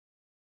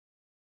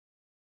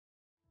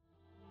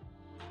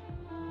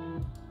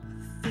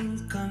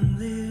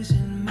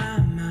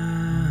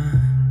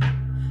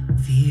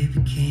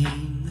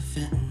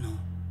fentanyl,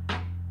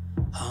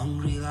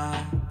 hungry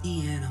like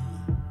the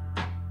animal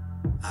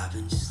I've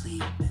been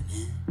sleeping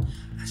in.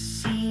 I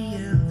see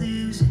you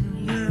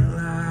losing your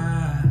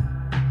life,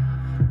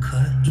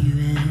 cut you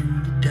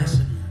into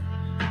decimals,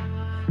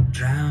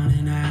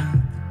 drowning out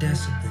the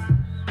decibels,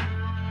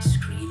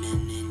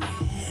 screaming in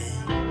your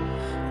head.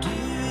 Do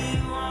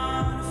you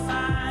want to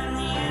find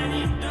the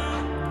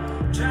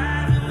antidote,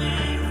 driving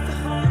with the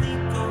Holy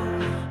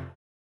Ghost?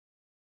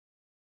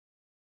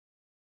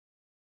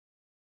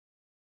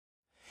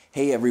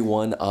 Hey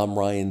everyone, I'm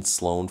Ryan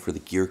Sloan for the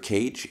Gear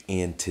Cage,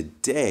 and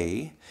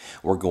today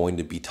we're going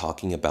to be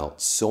talking about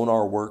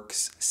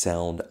Sonarworks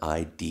Sound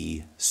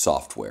ID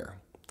software.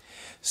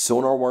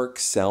 Sonarworks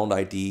Sound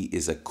ID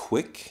is a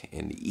quick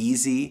and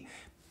easy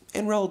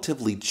and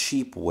relatively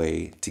cheap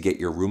way to get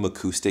your room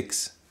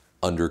acoustics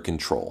under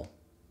control.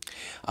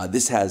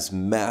 This has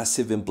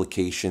massive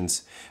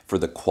implications for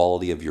the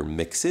quality of your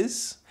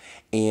mixes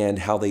and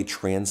how they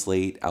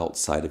translate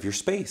outside of your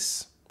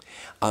space.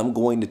 I'm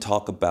going to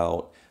talk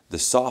about the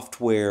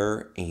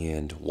software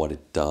and what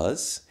it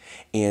does,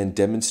 and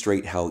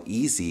demonstrate how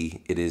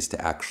easy it is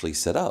to actually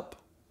set up.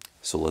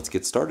 So let's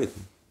get started.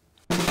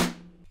 All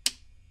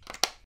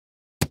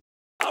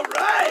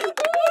right!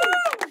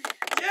 Woo!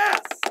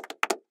 Yes!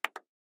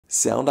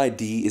 Sound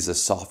ID is a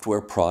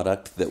software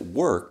product that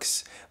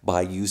works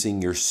by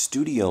using your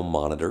studio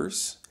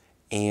monitors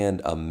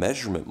and a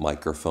measurement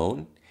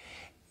microphone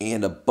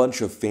and a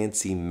bunch of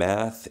fancy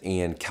math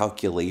and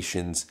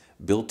calculations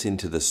built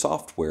into the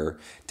software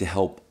to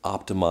help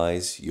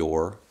optimize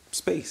your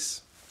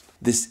space.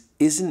 This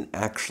isn't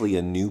actually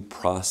a new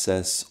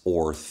process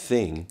or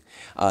thing.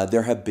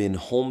 There have been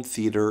home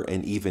theater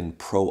and even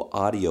pro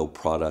audio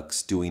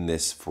products doing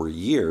this for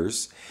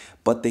years,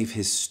 but they've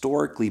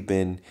historically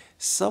been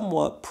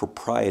somewhat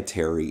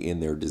proprietary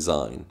in their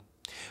design.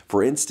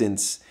 For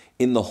instance,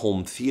 in the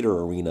home theater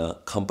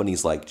arena,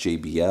 companies like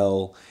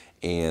JBL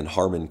and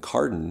Harman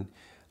Kardon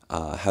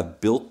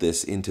have built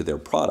this into their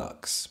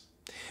products,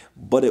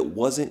 but it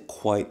wasn't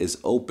quite as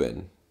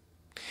open.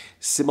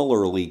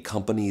 Similarly,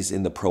 companies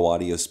in the pro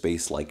audio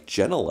space like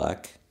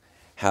Genelec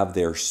have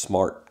their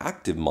smart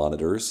active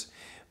monitors,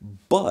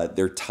 but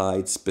they're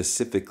tied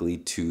specifically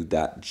to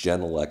that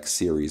Genelec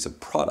series of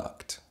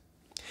product.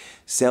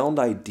 Sound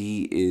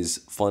ID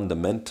is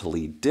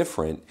fundamentally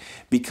different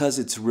because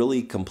it's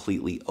really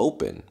completely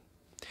open.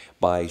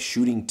 By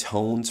shooting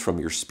tones from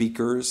your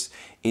speakers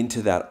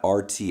into that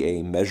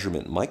RTA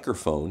measurement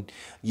microphone,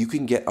 you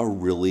can get a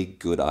really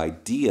good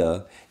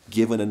idea,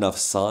 given enough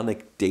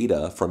sonic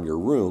data from your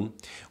room,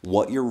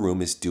 what your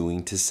room is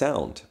doing to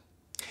sound.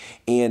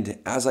 And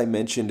as I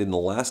mentioned in the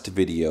last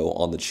video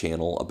on the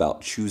channel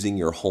about choosing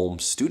your home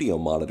studio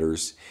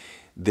monitors,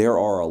 there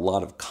are a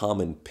lot of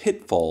common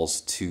pitfalls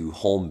to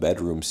home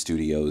bedroom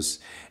studios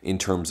in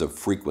terms of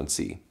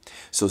frequency.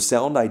 So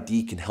Sound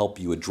ID can help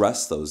you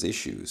address those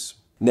issues.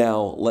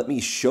 Now, let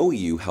me show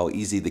you how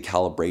easy the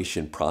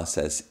calibration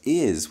process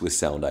is with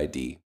Sound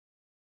ID.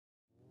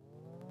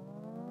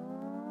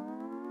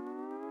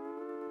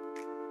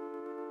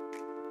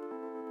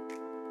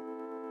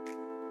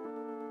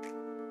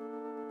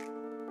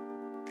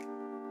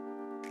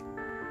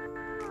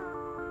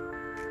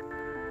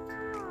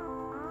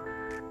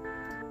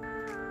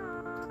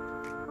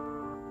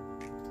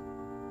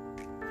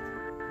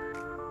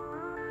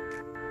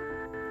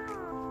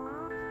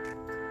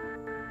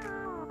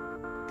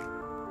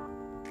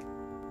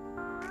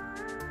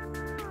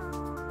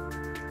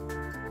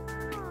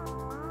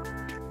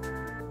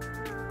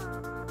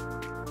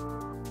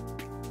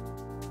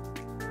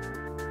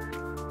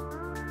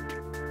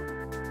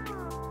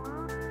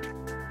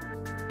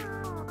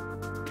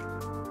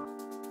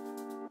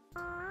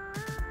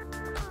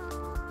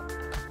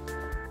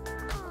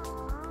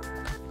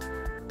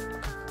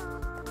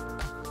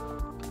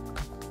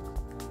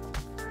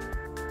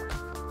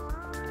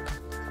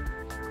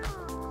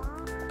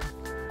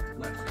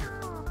 Left speaker.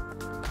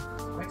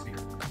 Right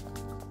speaker.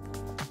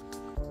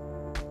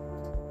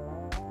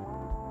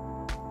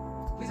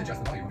 Please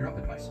adjust the volume of your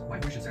output device. My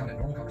voice should sound at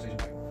normal conversation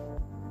volume.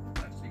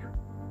 Left speaker.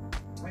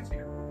 Right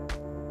speaker.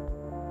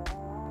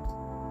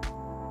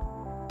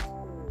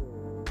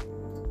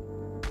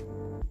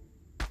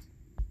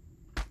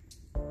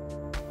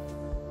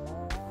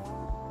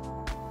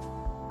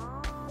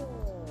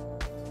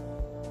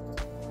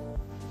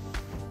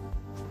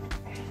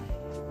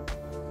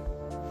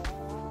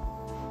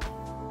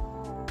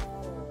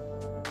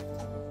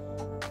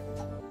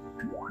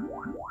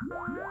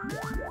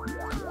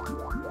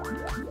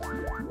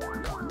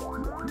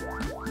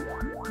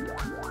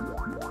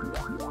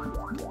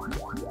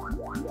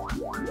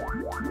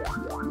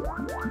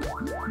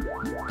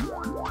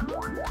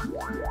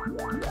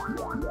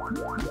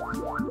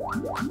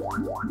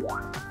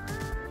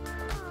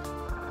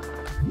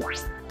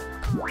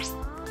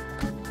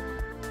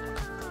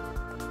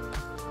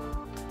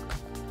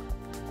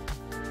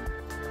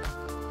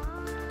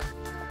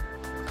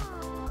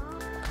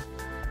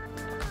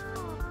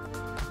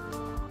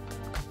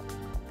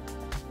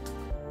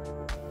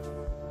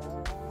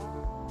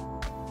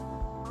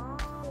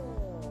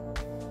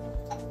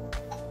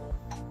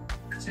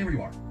 Stay where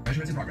you are.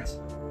 Measurements in progress.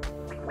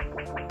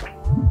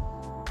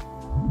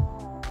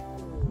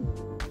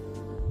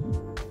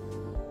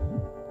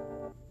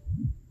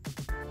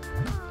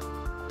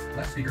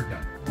 Left speaker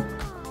done.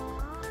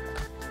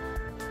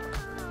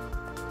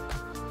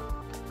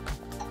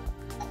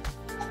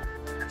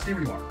 Stay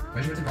where you are.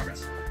 Measurements in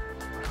progress.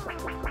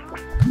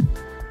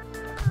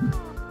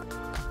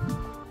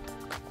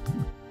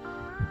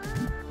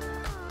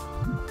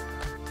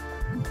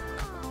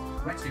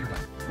 Right speaker done.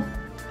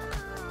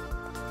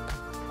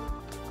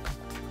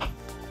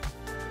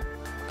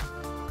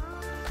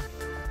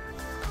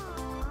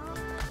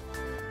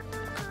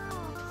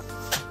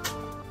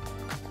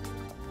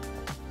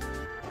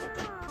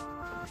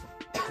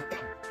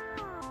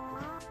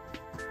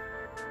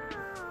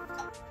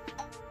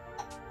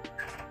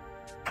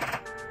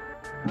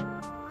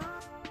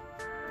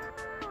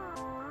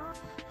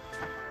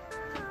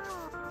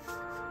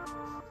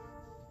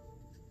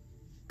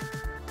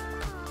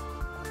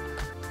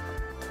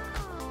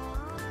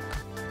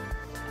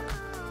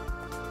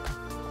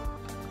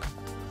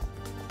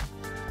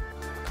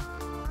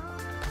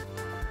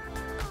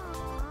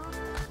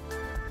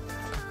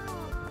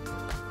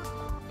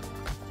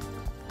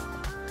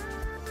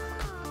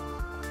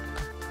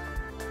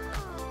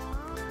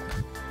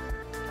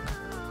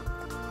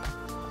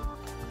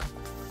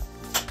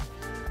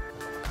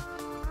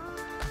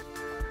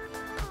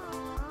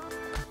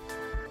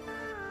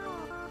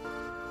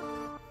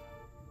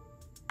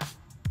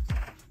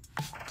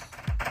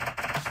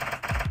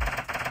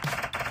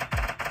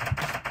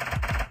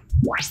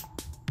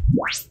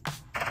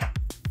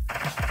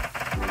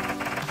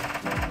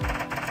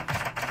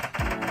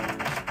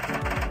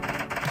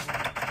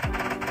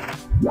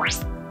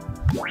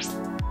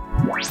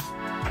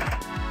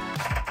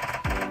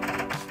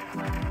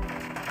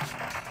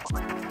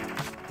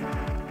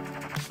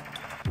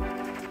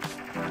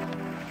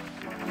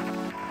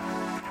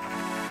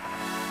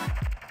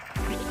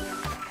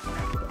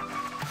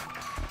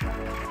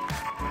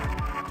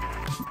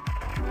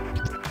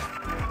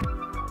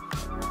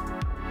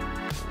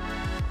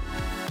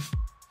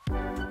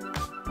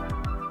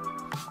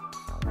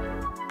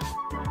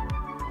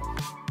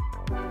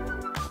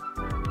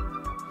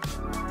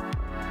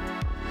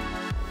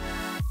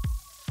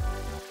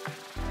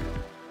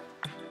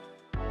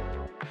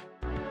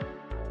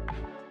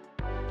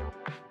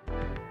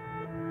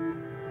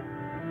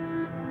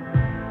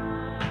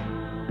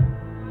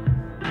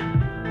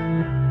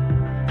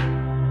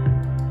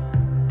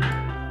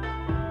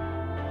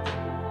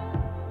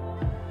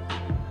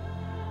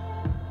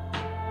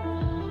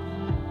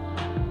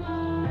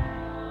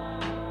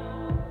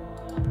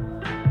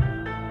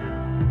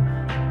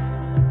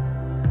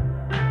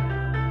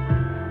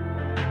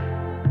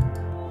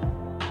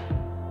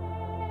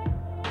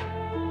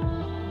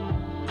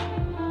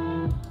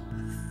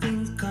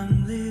 Think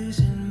I'm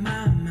losing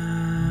my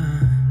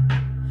mind.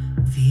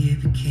 Fear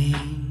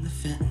became the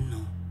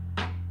fentanyl.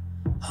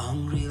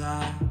 Hungry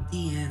like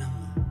the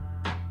animal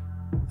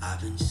I've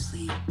been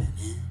sleeping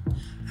in.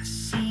 I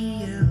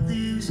see you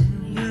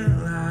losing your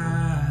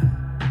life.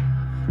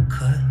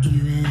 Cut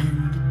you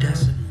into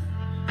decimals,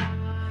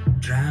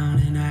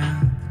 drowning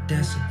out the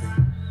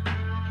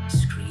decibels,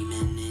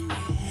 screaming in your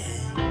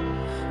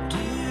head. Do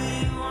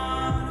you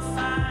want to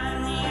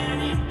find the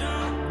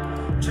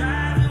antidote?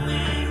 Drive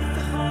away with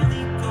the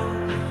Holy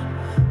Ghost,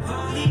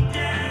 holy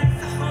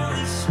death, the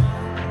holy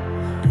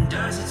smoke. And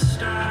does it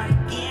start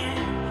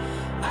again?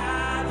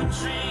 I've been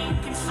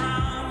drinking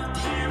from a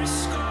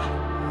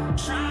periscope,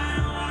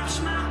 trying to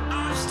watch my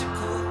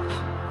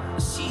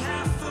obstacles, see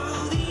how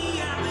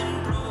fully I've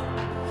been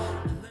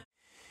broke.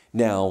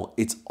 Now,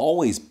 it's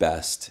always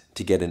best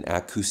to get an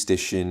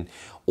acoustician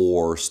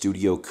or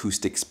studio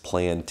acoustics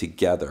plan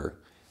together,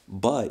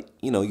 but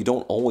you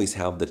don't always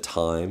have the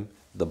time,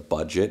 the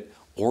budget,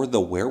 or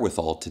the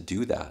wherewithal to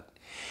do that.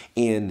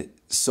 And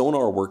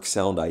Sonarworks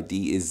Sound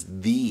ID is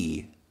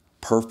the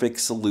perfect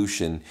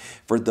solution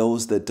for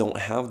those that don't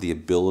have the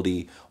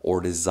ability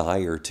or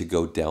desire to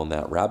go down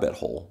that rabbit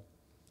hole.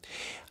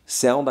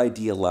 Sound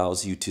ID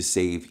allows you to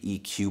save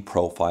EQ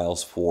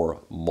profiles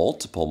for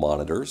multiple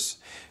monitors,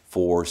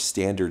 for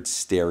standard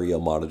stereo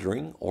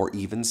monitoring, or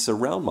even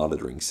surround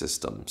monitoring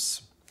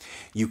systems.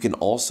 You can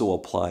also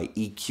apply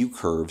EQ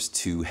curves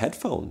to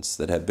headphones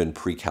that have been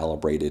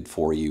pre-calibrated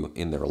for you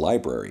in their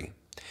library.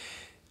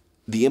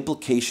 The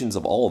implications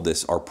of all of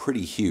this are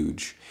pretty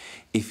huge.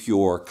 If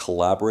you're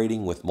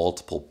collaborating with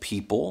multiple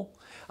people,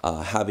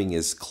 having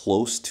as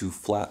close to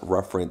flat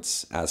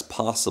reference as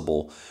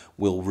possible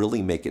will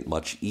really make it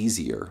much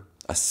easier,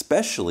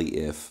 especially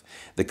if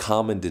the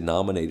common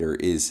denominator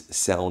is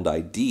Sound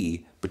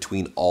ID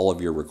between all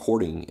of your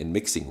recording and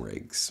mixing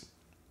rigs.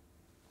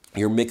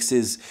 Your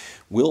mixes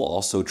will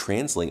also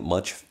translate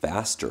much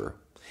faster.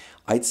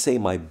 I'd say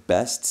my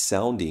best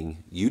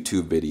sounding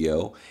YouTube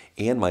video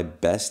and my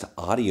best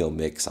audio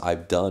mix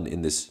I've done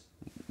in this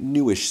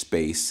newish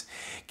space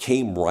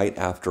came right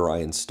after I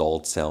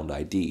installed Sound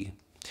ID.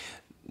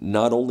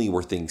 Not only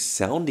were things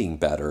sounding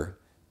better,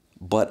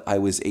 but I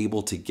was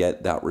able to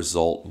get that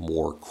result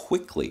more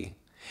quickly.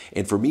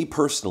 And for me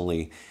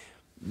personally,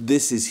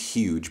 this is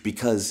huge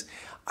because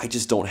I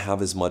just don't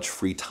have as much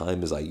free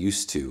time as I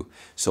used to.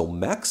 So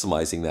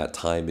maximizing that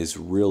time is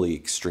really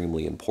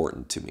extremely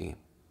important to me.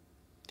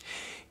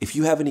 If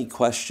you have any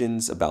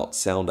questions about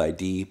Sound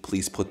ID,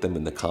 please put them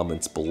in the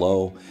comments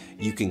below.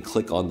 You can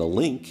click on the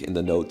link in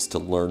the notes to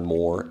learn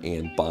more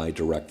and buy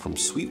direct from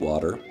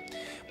Sweetwater.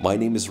 My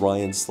name is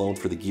Ryan Sloan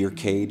for the Gear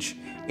Cage,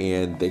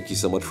 and thank you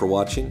so much for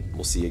watching.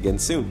 We'll see you again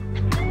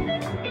soon.